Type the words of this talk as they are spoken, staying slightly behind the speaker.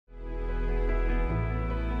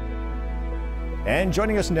And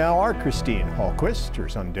joining us now are Christine Hallquist, her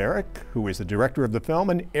son Derek, who is the director of the film,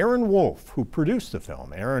 and Aaron Woolf, who produced the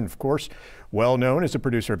film. Aaron, of course, well known as a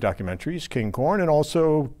producer of documentaries, King Corn, and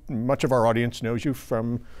also much of our audience knows you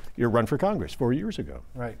from your run for Congress 4 years ago.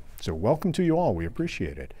 Right. So welcome to you all. We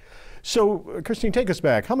appreciate it. So, Christine, take us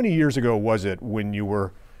back. How many years ago was it when you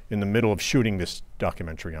were in the middle of shooting this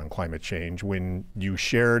documentary on climate change, when you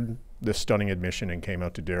shared this stunning admission and came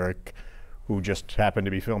out to Derek, who just happened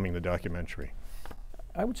to be filming the documentary?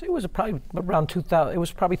 I would say it was probably around 2000. It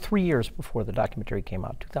was probably 3 years before the documentary came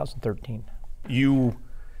out, 2013. You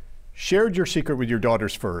shared your secret with your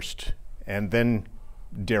daughters first, and then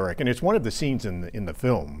Derek. And it's one of the scenes in the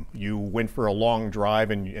film. You went for a long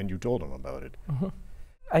drive, and you told him about it. Mm-hmm.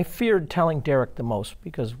 I feared telling Derek the most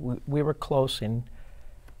because we were close, and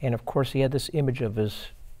of course he had this image of his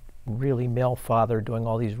really male father doing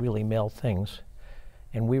all these really male things,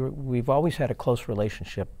 and we've always had a close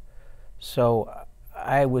relationship. So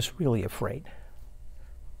I was really afraid.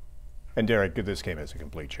 And Derek, this came as a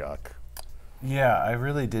complete shock. Yeah, I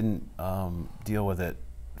really didn't deal with it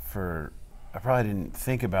I probably didn't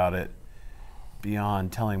think about it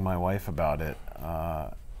beyond telling my wife about it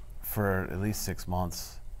for at least 6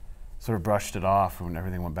 months. Sort of brushed it off when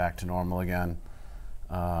everything went back to normal again.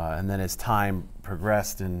 And then as time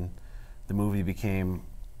progressed and the movie became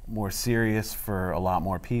more serious for a lot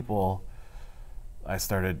more people, I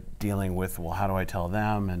started dealing with, well, how do I tell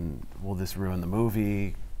them, and will this ruin the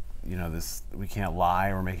movie? You know, we can't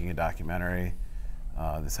lie, we're making a documentary.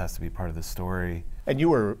 This has to be part of the story. And you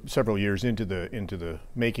were several years into the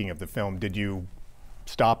making of the film. Did you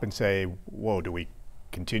stop and say, whoa, do we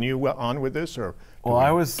continue on with this, or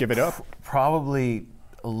I was give it up? Probably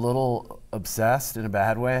a little obsessed in a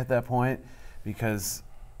bad way at that point, because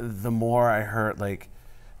the more I heard,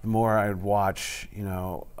 the more I would watch,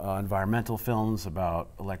 environmental films about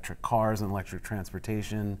electric cars and electric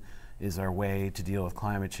transportation is our way to deal with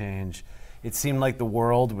climate change. It seemed like the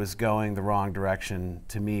world was going the wrong direction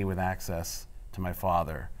to me with access to my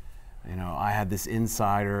father. I had this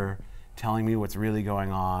insider telling me what's really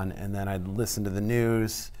going on, and then I'd listen to the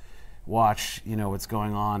news, watch, what's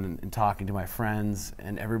going on, and talking to my friends,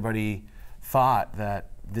 and everybody thought that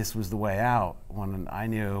this was the way out when I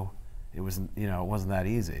knew it wasn't, it wasn't that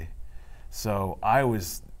easy. So I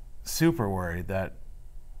was super worried that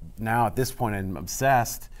now at this point I'm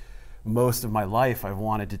obsessed. Most of my life I've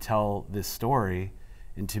wanted to tell this story,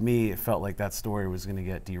 and to me it felt like that story was going to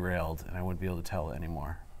get derailed and I wouldn't be able to tell it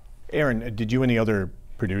anymore. Aaron, did you and the other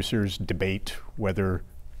producers debate whether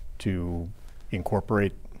to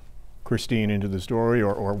incorporate Christine into the story,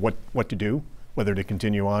 or what to do? Whether to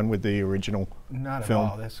continue on with the original film? Not at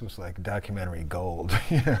all. This was like documentary gold.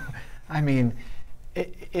 I mean,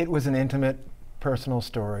 it was an intimate, personal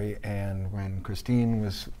story, and when Christine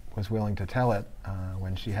was willing to tell it,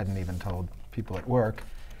 when she hadn't even told people at work,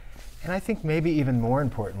 and I think maybe even more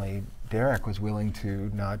importantly, Derek was willing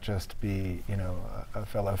to not just be, a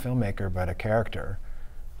fellow filmmaker, but a character.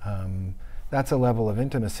 That's a level of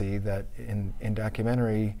intimacy that in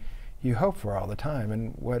documentary you hope for all the time.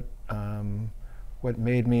 And what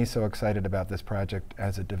made me so excited about this project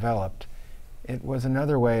as it developed, it was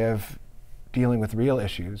another way of dealing with real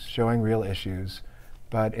issues, showing real issues,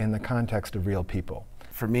 but in the context of real people.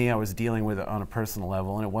 For me, I was dealing with it on a personal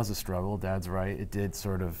level, and it was a struggle. Dad's right. It did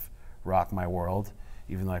sort of rock my world,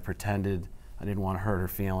 even though I pretended I didn't want to hurt her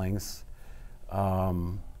feelings,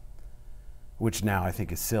 which now I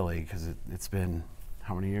think is silly, because it's been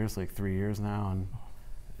how many years? Like 3 years now, and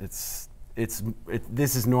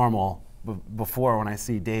this is normal. Before, when I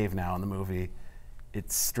see Dave now in the movie,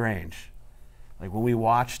 it's strange. Like when we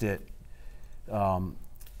watched it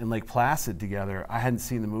in Lake Placid together, I hadn't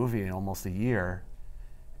seen the movie in almost a year,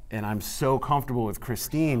 and I'm so comfortable with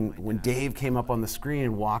Christine. When Dave came up on the screen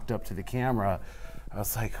and walked up to the camera, I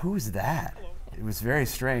was like, who's that? It was very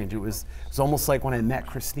strange. It was almost like when I met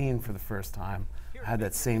Christine for the first time. I had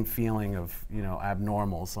that same feeling of,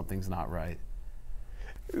 abnormal, something's not right.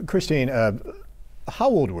 Christine, how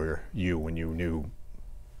old were you when you knew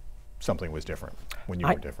something was different, when you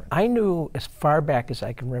were different? I knew as far back as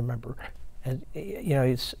I can remember. And,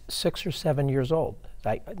 it's 6 or 7 years old.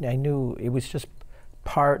 I knew it was just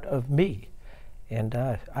part of me. And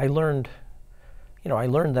I learned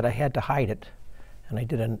that I had to hide it. And I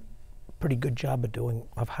did a pretty good job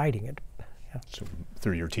of hiding it. Yeah. So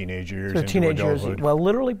through your teenage years? Through teenage years. Well,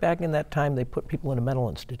 literally back in that time, they put people in a mental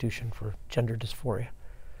institution for gender dysphoria.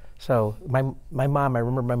 So my mom, I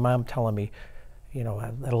remember my mom telling me, at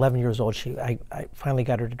 11 years old, I finally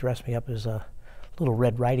got her to dress me up as a little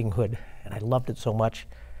Red Riding Hood, and I loved it so much.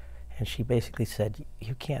 And she basically said,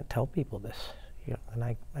 you can't tell people this. You know, and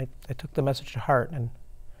I took the message to heart. And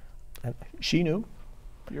She knew,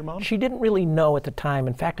 your mom? she didn't really know at the time.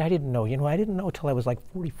 In fact, I didn't know. You know, I didn't know until I was like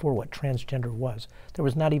 44 what transgender was. There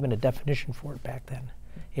was not even a definition for it back then.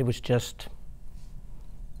 It was just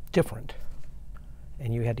different,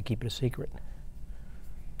 and you had to keep it a secret.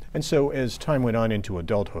 And so as time went on into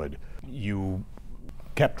adulthood, you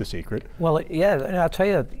kept the secret. Well, yeah, and I'll tell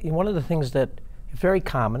you, one of the things that is very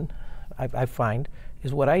common, I find,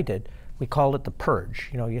 is what I did. We called it the purge.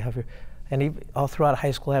 You know, you have your, and all throughout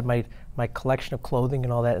high school I had my collection of clothing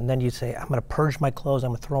and all that, and then you'd say, I'm going to purge my clothes,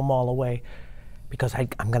 I'm going to throw them all away, because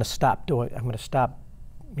I'm going to stop I'm going to stop,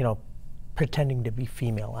 you know, pretending to be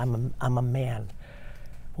female. I'm a man.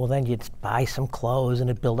 Well, then you'd buy some clothes and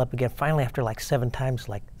it'd build up again. Finally, after like 7 times,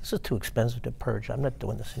 like, this is too expensive to purge. I'm not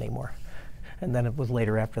doing this anymore. And then it was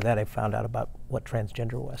later after that I found out about what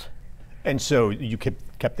transgender was. And so you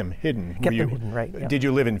kept them hidden. Kept them hidden, right. Yeah. Did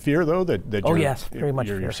you live in fear, though, that oh, yes, very much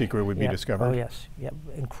your fear. secret would be Yeah. discovered? Oh, yes. Yeah,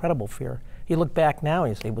 incredible fear. You look back now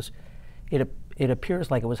and you say it appears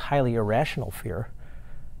like it was highly irrational fear,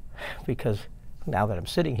 because now that I'm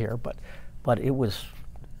sitting here, but it was,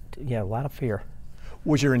 yeah, a lot of fear.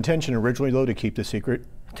 Was your intention originally, though, to keep the secret?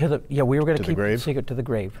 We were going to keep grave? the secret to the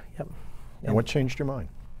grave. Yep. And what changed your mind?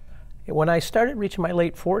 When I started reaching my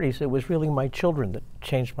late 40s, it was really my children that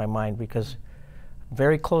changed my mind, because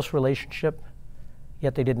very close relationship,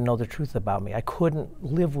 yet they didn't know the truth about me. I couldn't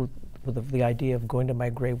live with the idea of going to my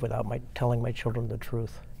grave without telling my children the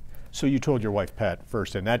truth. So you told your wife, Pat,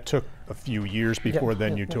 first, and that took a few years before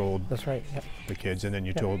then you told That's right. Yep. the kids, and then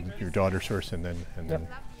you told your daughters first, and then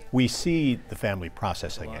we see the family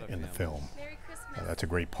processing it in the film. That's a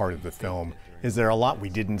great part of the film. Is there a lot we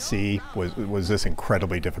didn't see? Was this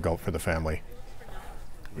incredibly difficult for the family?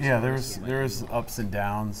 Yeah, there's ups and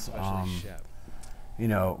downs. You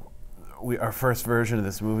know, our first version of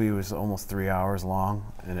this movie was almost 3 hours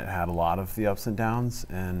long, and it had a lot of the ups and downs.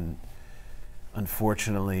 And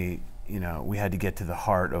unfortunately, you know, we had to get to the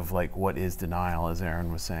heart of like what is denial, as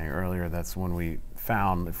Aaron was saying earlier. That's when we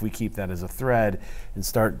found if we keep that as a thread and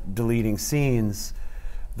start deleting scenes,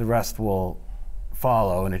 the rest will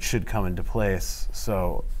follow, and it should come into place.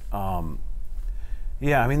 So,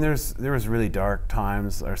 yeah, I mean, there was really dark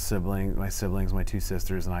times. My siblings, my 2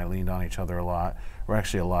 sisters, and I leaned on each other a lot. We're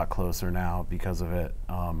actually a lot closer now because of it,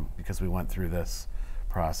 because we went through this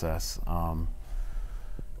process.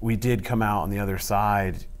 We did come out on the other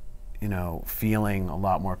side, you know, feeling a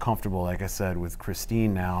lot more comfortable, like I said, with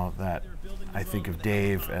Christine now, that I think of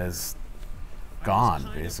Dave as gone,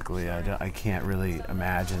 basically. I can't really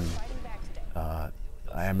imagine,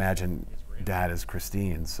 I imagine Dad as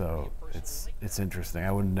Christine, so it's interesting.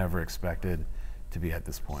 I would have never expected to be at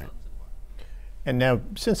this point. And now,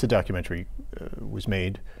 since the documentary was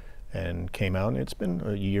made and came out, it's been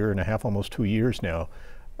a year and a half, almost 2 years now,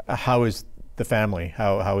 how is the family?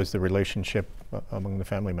 How is the relationship among the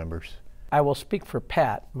family members? I will speak for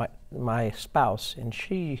Pat, my spouse, and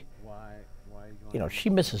she, you know, she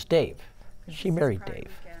misses Dave. She married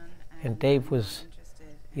Dave, and Dave was,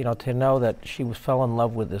 you know, to know that she fell in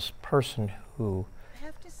love with this person who,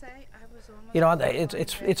 you know,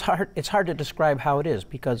 it's hard to describe how it is,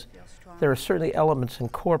 because there are certainly elements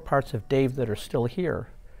and core parts of Dave that are still here,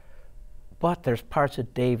 but there's parts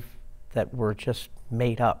of Dave that were just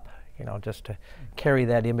made up, you know, just to carry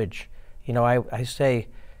that image. You know, I say,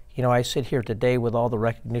 you know, I sit here today with all the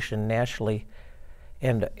recognition nationally,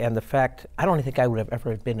 and the fact, I don't think I would have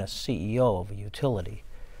ever been a CEO of a utility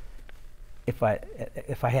if I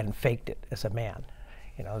hadn't faked it as a man.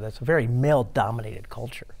 You know, that's a very male-dominated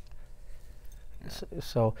culture.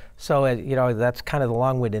 So you know, that's kind of the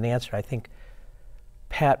long-winded answer. I think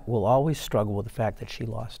Pat will always struggle with the fact that she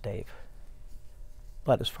lost Dave.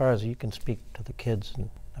 But as far as you can speak to the kids, and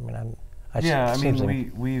I mean, I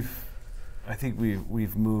think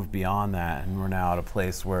we've moved beyond that, and we're now at a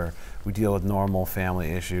place where we deal with normal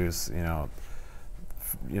family issues. You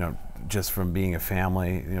know, just from being a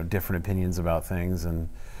family, you know, different opinions about things, and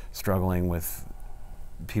struggling with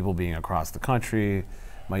people being across the country.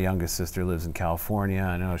 My youngest sister lives in California.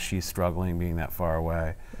 I know she's struggling being that far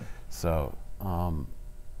away. So,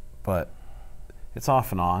 but it's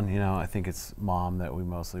off and on. You know, I think it's Mom that we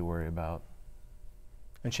mostly worry about.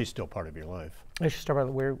 And she's still part of your life. We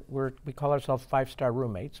call ourselves 5-star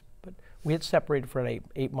roommates, but we had separated for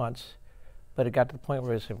 8 months, but it got to the point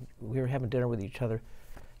where we were having dinner with each other.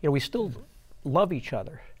 You know, we still love each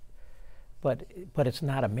other, but it's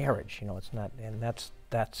not a marriage. You know, it's not, and that's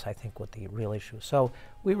I think what the real issue is. So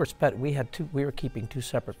we were keeping 2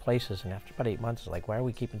 separate places, and after about 8 months, it's like, why are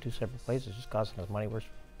we keeping 2 separate places? It's just costing us money. We're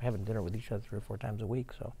having dinner with each other 3 or 4 times a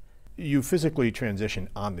week. So You physically transitioned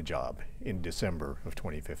on the job in December of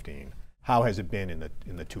 2015. How has it been in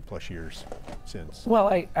the 2+ years since? Well,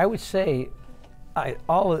 I would say, I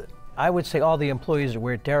would say all the employees are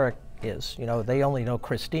where Derek is. You know, they only know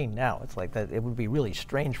Christine now. It's like that. It would be really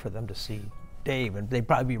strange for them to see Dave, and they'd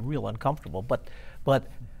probably be real uncomfortable. But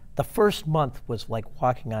the first month was like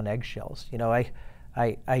walking on eggshells. You know, I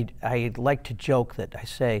like to joke that I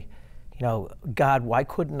say, you know, God, why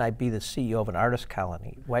couldn't I be the CEO of an artist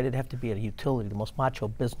colony? Why did it have to be a utility, the most macho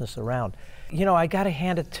business around? You know, I got to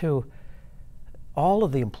hand it to all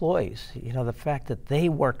of the employees. You know, the fact that they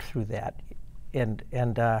worked through that, and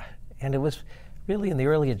it was really in the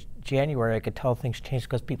early January I could tell things changed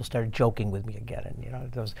because people started joking with me again. And you know,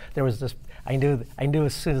 there was this. I knew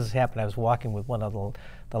as soon as this happened. I was walking with one of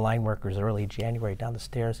the line workers early January down the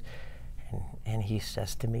stairs. And he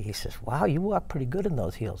says to me, he says, "Wow, you walk pretty good in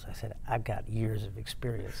those heels." I said, "I've got years of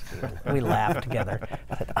experience." We laughed together.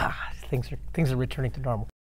 I said, things are returning to normal.